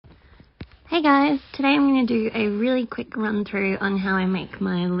Hey guys, today I'm going to do a really quick run through on how I make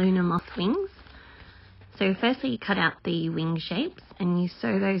my lunar moth wings. So firstly you cut out the wing shapes and you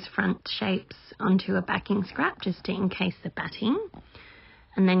sew those front shapes onto a backing scrap just to encase the batting.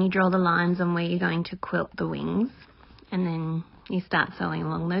 And then you draw the lines on where you're going to quilt the wings and then you start sewing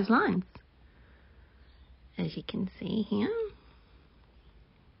along those lines, as you can see here.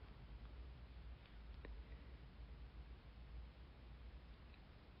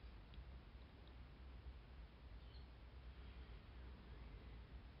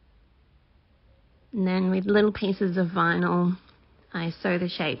 And then with little pieces of vinyl, I sew the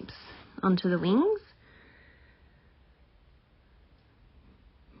shapes onto the wings.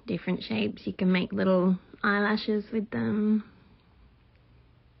 Different shapes, you can make little eyelashes with them.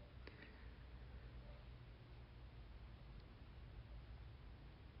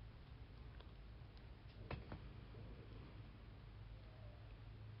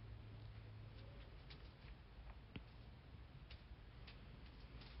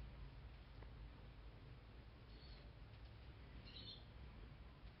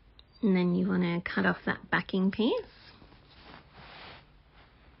 And then you want to cut off that backing piece.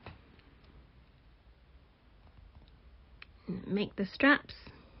 And make the straps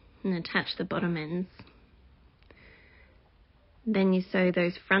and attach the bottom ends. Then you sew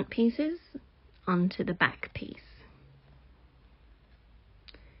those front pieces onto the back piece.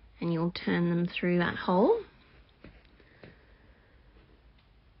 And you'll turn them through that hole.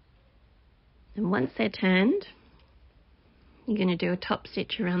 And once they're turned, you're going to do a top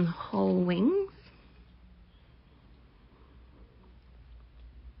stitch around the whole wings.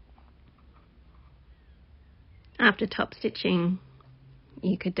 After top stitching,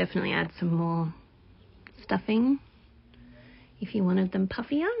 you could definitely add some more stuffing if you wanted them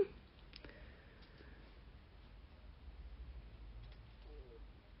puffier.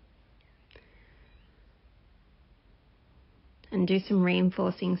 And do some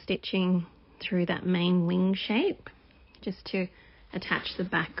reinforcing stitching through that main wing shape, just to attach the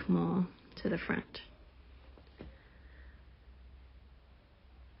back more to the front.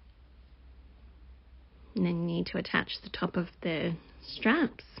 And then you need to attach the top of the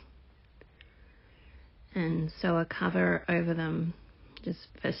straps and sew a cover over them just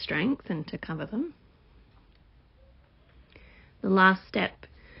for strength and to cover them. The last step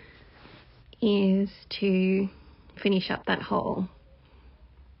is to finish up that hole.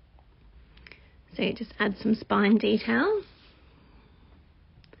 So you just add some spine detail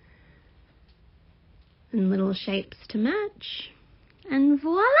and little shapes to match, and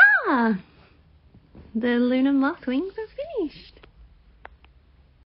voila! The lunar moth wings are finished.